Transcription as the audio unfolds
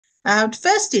I'd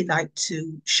firstly like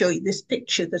to show you this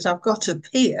picture that I've got up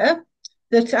here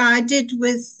that I did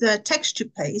with texture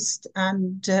paste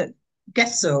and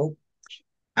gesso.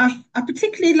 I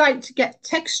particularly like to get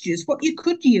textures. What you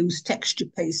could use texture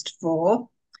paste for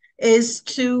is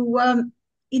to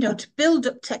build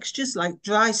up textures like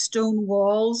dry stone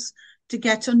walls to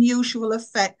get unusual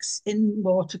effects in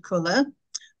watercolor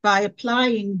by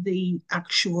applying the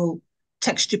actual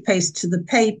texture paste to the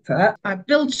paper. I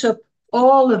built up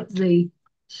all of the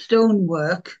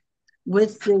stonework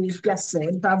with the gesso.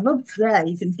 If I rub there,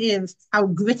 you can hear how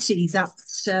gritty that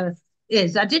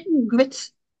is. I didn't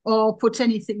grit or put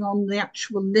anything on the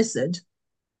actual lizard,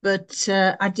 but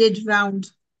I did round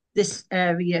this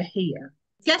area here.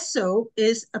 Gesso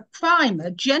is a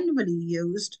primer generally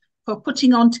used for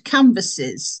putting onto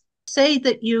canvases. Say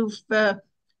that you've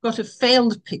got a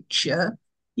failed picture,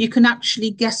 you can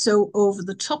actually gesso over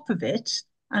the top of it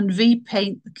and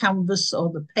repaint the canvas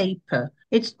or the paper.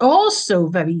 It's also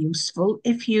very useful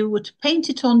if you were to paint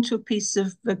it onto a piece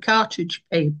of cartridge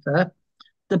paper.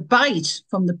 The bite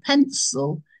from the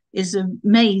pencil is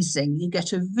amazing. You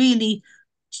get a really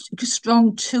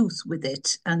strong tooth with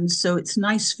it, and so it's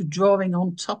nice for drawing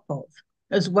on top of,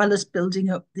 as well as building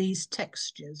up these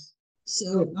textures.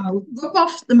 So I'll rub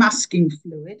off the masking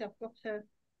fluid. I've got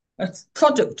a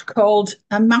product called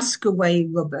a mask away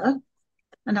rubber,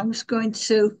 and I was going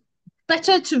to,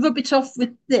 better to rub it off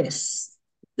with this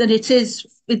than it is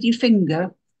with your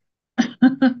finger.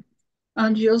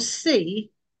 And you'll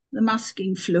see the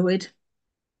masking fluid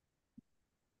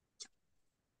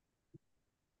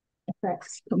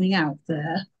effects coming out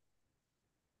there.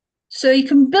 So you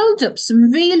can build up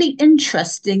some really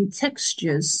interesting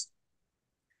textures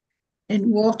in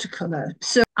watercolor.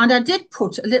 And I did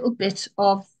put a little bit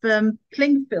of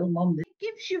cling film on this. It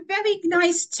gives you very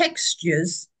nice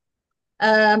textures.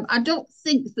 I don't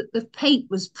think that the paint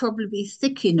was probably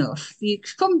thick enough. You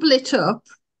crumble it up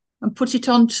and put it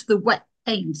onto the wet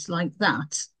paint like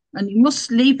that, and you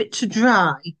must leave it to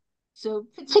dry. So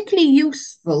particularly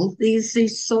useful,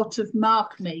 these sort of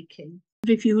mark making.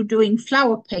 If you were doing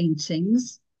flower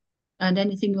paintings and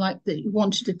anything like that you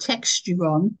wanted a texture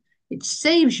on, it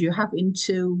saves you having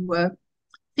to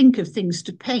think of things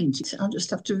to paint. I'll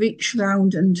just have to reach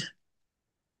around and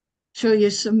show you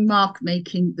some mark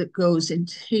making that goes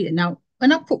into here. Now,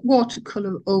 when I put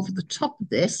watercolor over the top of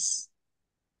this,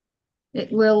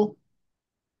 it will,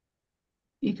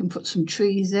 you can put some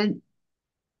trees in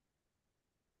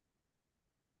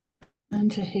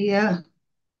into here.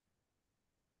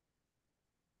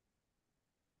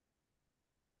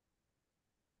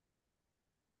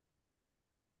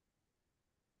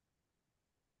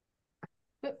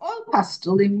 But oil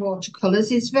pastel in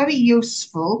watercolors is very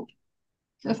useful.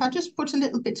 So if I just put a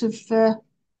little bit of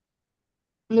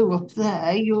blue up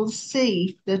there, you'll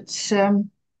see that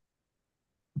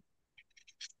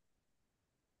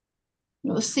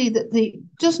the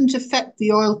doesn't affect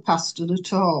the oil pastel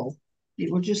at all.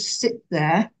 It will just sit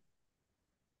there.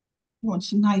 You want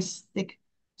some nice thick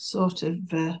sort of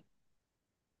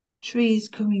trees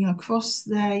coming across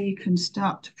there. You can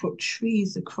start to put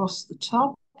trees across the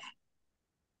top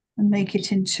and make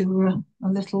it into a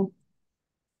little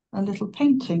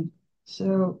painting.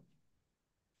 So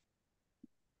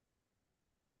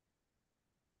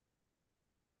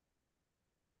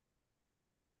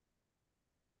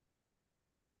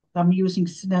I'm using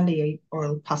Sennelier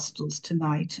oil pastels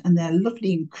tonight, and they're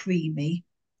lovely and creamy,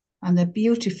 and they're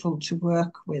beautiful to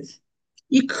work with.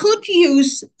 You could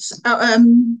use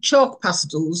chalk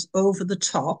pastels over the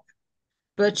top,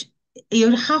 but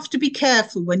you'd have to be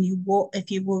careful when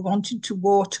if you were wanting to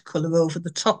watercolor over the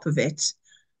top of it,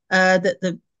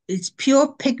 that it's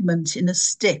pure pigment in a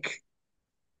stick.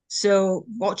 So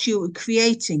what you're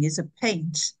creating is a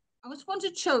paint. I just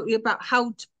wanted to show you about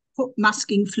how to put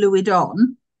masking fluid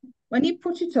on. When you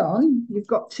put it on, you've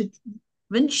got to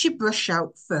rinse your brush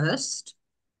out first,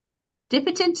 dip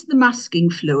it into the masking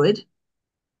fluid,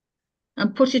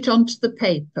 and put it onto the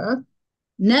paper.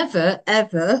 Never,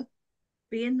 ever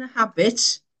be in the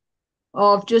habit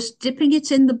of just dipping it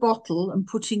in the bottle and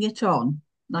putting it on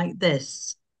like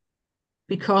this.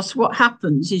 Because what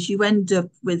happens is you end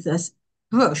up with a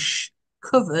brush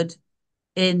covered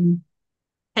in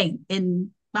paint,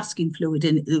 in masking fluid,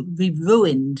 and it'll be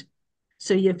ruined.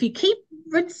 So if you keep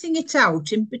rinsing it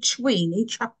out in between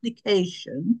each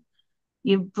application,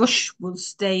 your brush will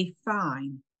stay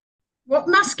fine. What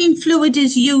masking fluid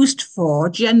is used for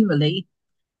generally,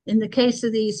 in the case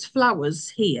of these flowers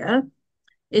here,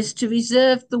 is to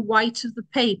reserve the white of the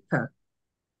paper.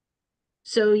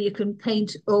 So you can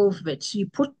paint over it. So you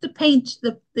put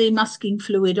the masking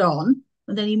fluid on,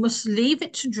 and then you must leave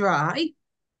it to dry.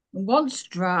 And once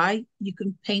dry, you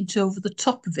can paint over the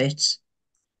top of it.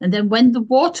 And then when the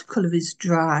watercolour is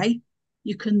dry,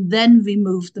 you can then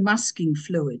remove the masking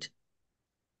fluid.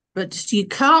 But you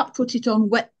can't put it on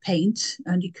wet paint,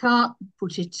 and you can't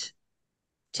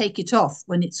take it off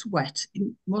when it's wet.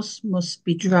 It must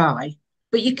be dry.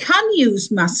 But you can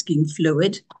use masking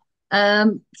fluid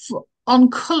on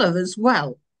colour as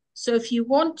well. So if you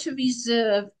want to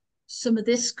reserve some of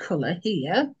this colour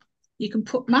here, you can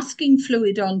put masking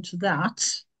fluid onto that,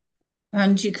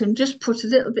 and you can just put a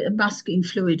little bit of masking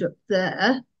fluid up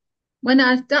there. When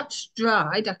that's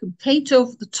dried, I can paint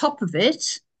over the top of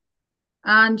it,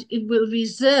 and it will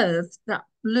reserve that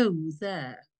blue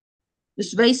there.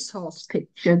 This racehorse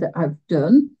picture that I've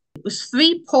done, it was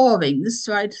 3 pourings,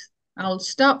 so I'll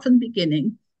start from the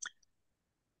beginning.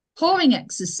 Pouring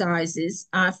exercises,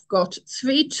 I've got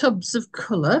 3 tubs of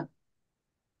colour,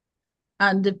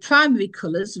 and the primary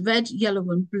colours, red, yellow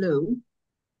and blue.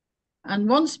 And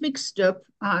once mixed up,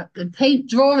 the paint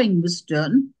drawing was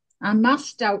done. I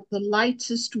masked out the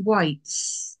lightest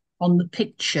whites on the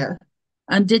picture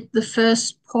and did the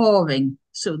first pouring.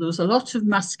 So there was a lot of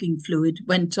masking fluid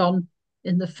went on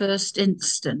in the first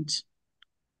instant.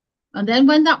 And then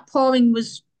when that pouring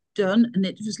was done and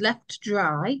it was left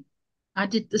dry, I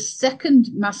did the second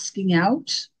masking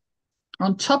out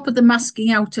on top of the masking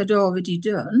out I'd already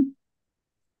done,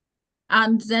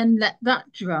 and then let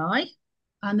that dry,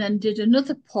 and then did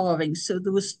another pouring. So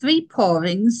there was 3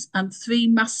 pourings and 3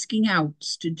 masking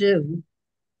outs to do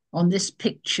on this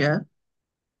picture,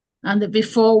 and that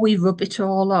before we rub it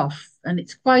all off. And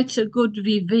it's quite a good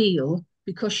reveal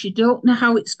because you don't know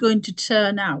how it's going to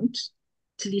turn out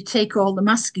till you take all the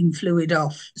masking fluid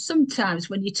off. Sometimes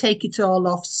when you take it all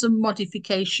off, some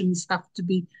modifications have to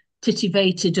be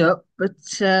titivated up, but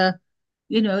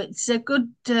you know, it's a good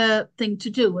thing to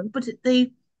do. But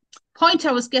the point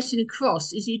I was getting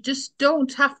across is you just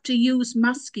don't have to use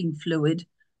masking fluid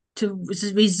to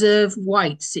reserve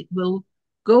whites. It will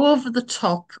go over the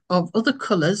top of other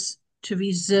colours to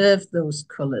reserve those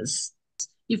colours.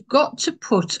 You've got to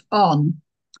put on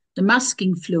the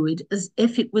masking fluid as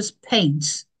if it was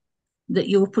paint, that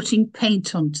you're putting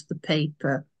paint onto the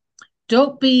paper.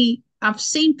 I've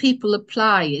seen people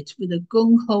apply it with a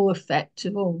gung-ho effect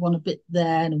of, oh, I want a bit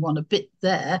there and I want a bit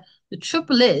there. The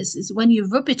trouble is when you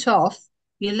rub it off,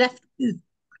 you're left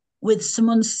with some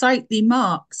unsightly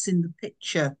marks in the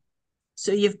picture.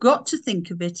 So you've got to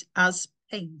think of it as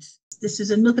paint. This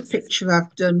is another picture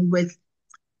I've done with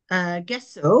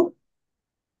gesso.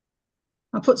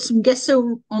 I put some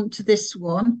gesso onto this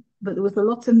one, but there was a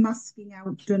lot of masking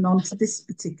out done onto this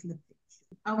particular picture.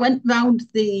 I went round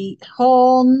the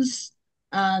horns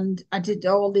and I did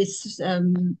all this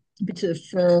bit of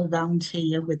fur around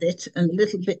here with it and a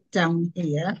little bit down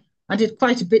here. I did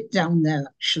quite a bit down there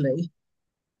actually,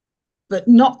 but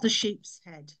not the sheep's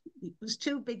head. It was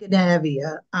too big an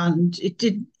area and it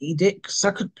didn't need it because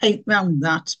I could paint round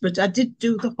that, but I did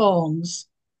do the horns,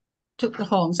 took the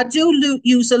horns. I do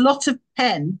use a lot of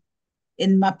pen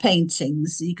in my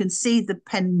paintings. You can see the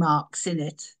pen marks in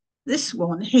it. This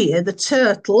one here, the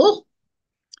turtle,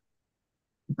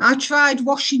 I tried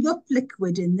washing up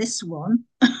liquid in this one.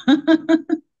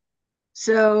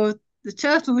 So the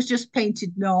turtle was just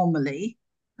painted normally.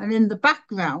 And in the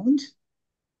background,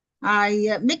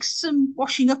 I mixed some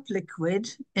washing up liquid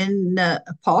in a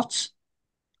pot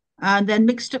and then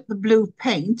mixed up the blue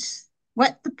paint,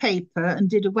 wet the paper and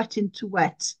did a wet into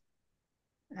wet,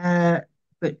 but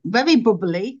very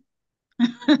bubbly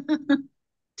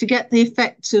to get the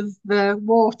effect of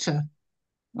water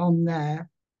on there.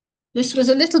 This was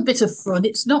a little bit of fun.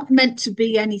 It's not meant to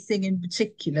be anything in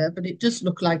particular, but it does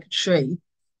look like a tree.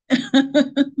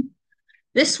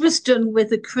 This was done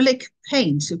with acrylic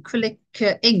paint, acrylic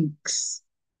inks.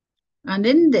 And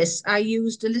in this, I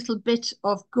used a little bit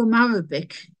of gum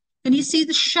arabic. Can you see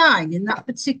the shine in that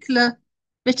particular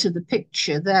bit of the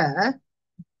picture there?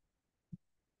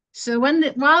 So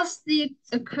whilst the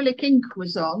acrylic ink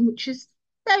was on, which is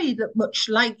very much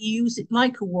like you use it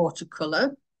like a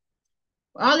watercolour,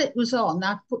 while it was on,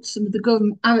 I put some of the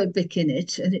gum arabic in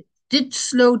it, and it did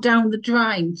slow down the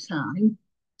drying time.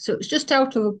 So it was just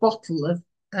out of a bottle of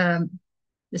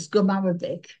this gum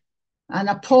arabic, and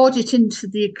I poured it into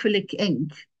the acrylic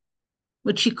ink,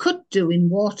 which you could do in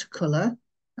watercolour.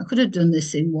 I could have done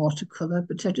this in watercolour,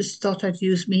 but I just thought I'd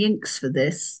use my inks for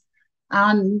this.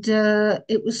 And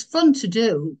it was fun to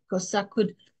do because I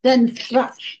could then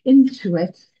scratch into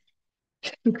it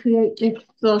to create this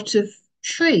sort of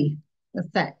tree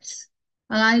effect.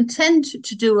 And I intend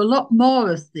to do a lot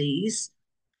more of these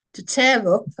to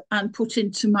tear up and put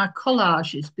into my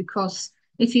collages, because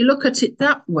if you look at it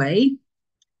that way,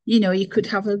 You could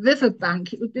have a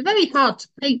riverbank. It would be very hard to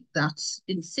paint that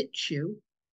in situ.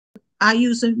 I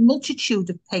use a multitude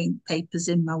of paint papers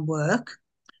in my work.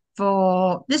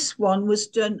 For this one was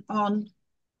done on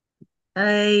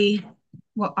a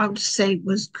what I would say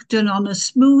was done on a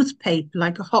smooth paper,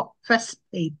 like a hot press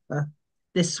paper.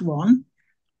 This one.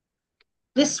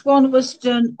 This one was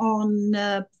done on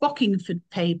Bockingford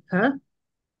paper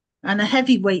and a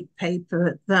heavyweight paper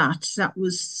at that. That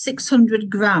was 600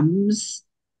 grams,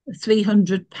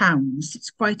 £300. It's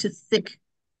quite a thick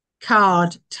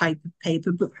card type of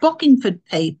paper, but Bockingford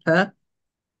paper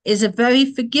is a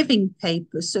very forgiving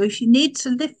paper. So if you need to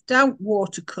lift out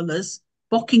watercolours,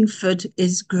 Bockingford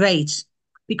is great.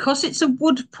 Because it's a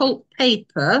wood pulp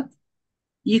paper,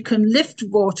 you can lift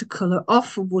watercolour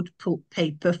off a wood pulp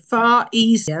paper far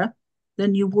easier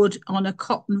than you would on a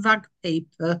cotton rag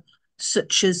paper,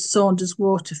 such as Saunders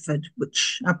Waterford,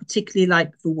 which I particularly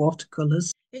like for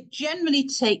watercolours. It generally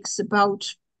takes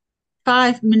about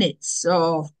 5 minutes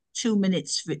or 2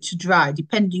 minutes for it to dry,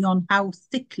 depending on how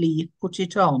thickly you put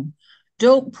it on.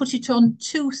 Don't put it on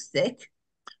too thick.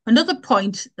 Another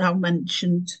point I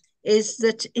mentioned is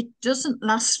that it doesn't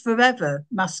last forever,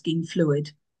 masking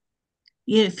fluid.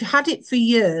 If you had it for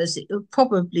years, it'll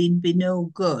probably be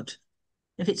no good.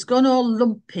 If it's gone all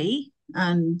lumpy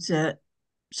and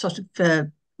sort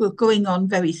of going on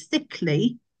very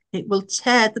thickly, it will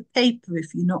tear the paper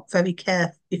if you're not very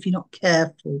careful. If you're not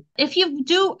careful, if you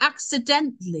do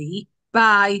accidentally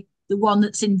buy the one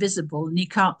that's invisible and you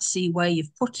can't see where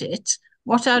you've put it,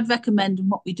 what I'd recommend and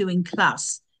what we do in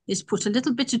class is put a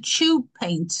little bit of tube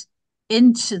paint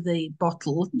into the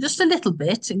bottle, just a little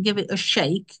bit, and give it a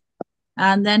shake,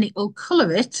 and then it will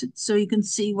colour it so you can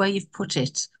see where you've put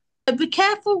it. But be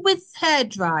careful with hair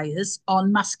dryers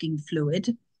on masking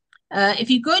fluid. If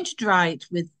you're going to dry it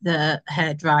with the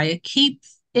hairdryer, keep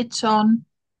it on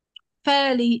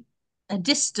fairly a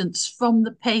distance from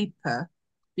the paper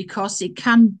because it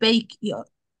can bake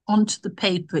onto the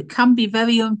paper. It can be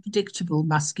very unpredictable,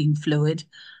 masking fluid,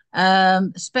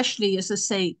 especially, as I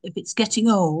say, if it's getting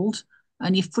old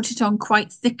and you've put it on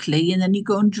quite thickly and then you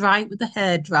go and dry it with the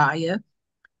hairdryer,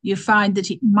 you find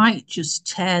that it might just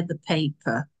tear the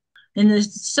paper. In the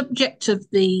subject of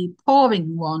the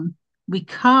pouring one, we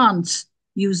can't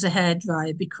use a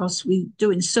hairdryer because we're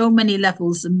doing so many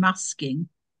levels of masking.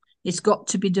 It's got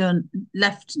to be done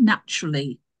left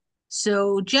naturally.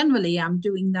 So generally, I'm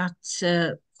doing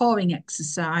that pouring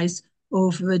exercise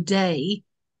over a day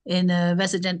in a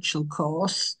residential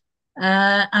course,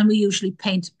 and we usually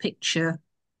paint a picture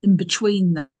in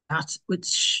between that,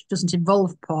 which doesn't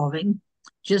involve pouring,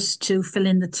 just to fill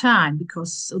in the time,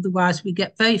 because otherwise we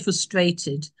get very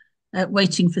frustrated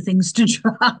waiting for things to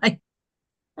dry.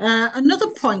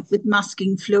 Another point with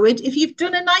masking fluid, if you've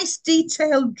done a nice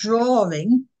detailed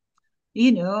drawing,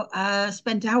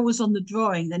 spent hours on the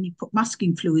drawing, then you put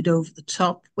masking fluid over the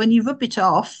top. When you rub it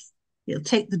off, it'll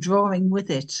take the drawing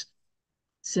with it.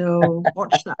 So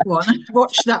watch that one.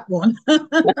 Watch that one.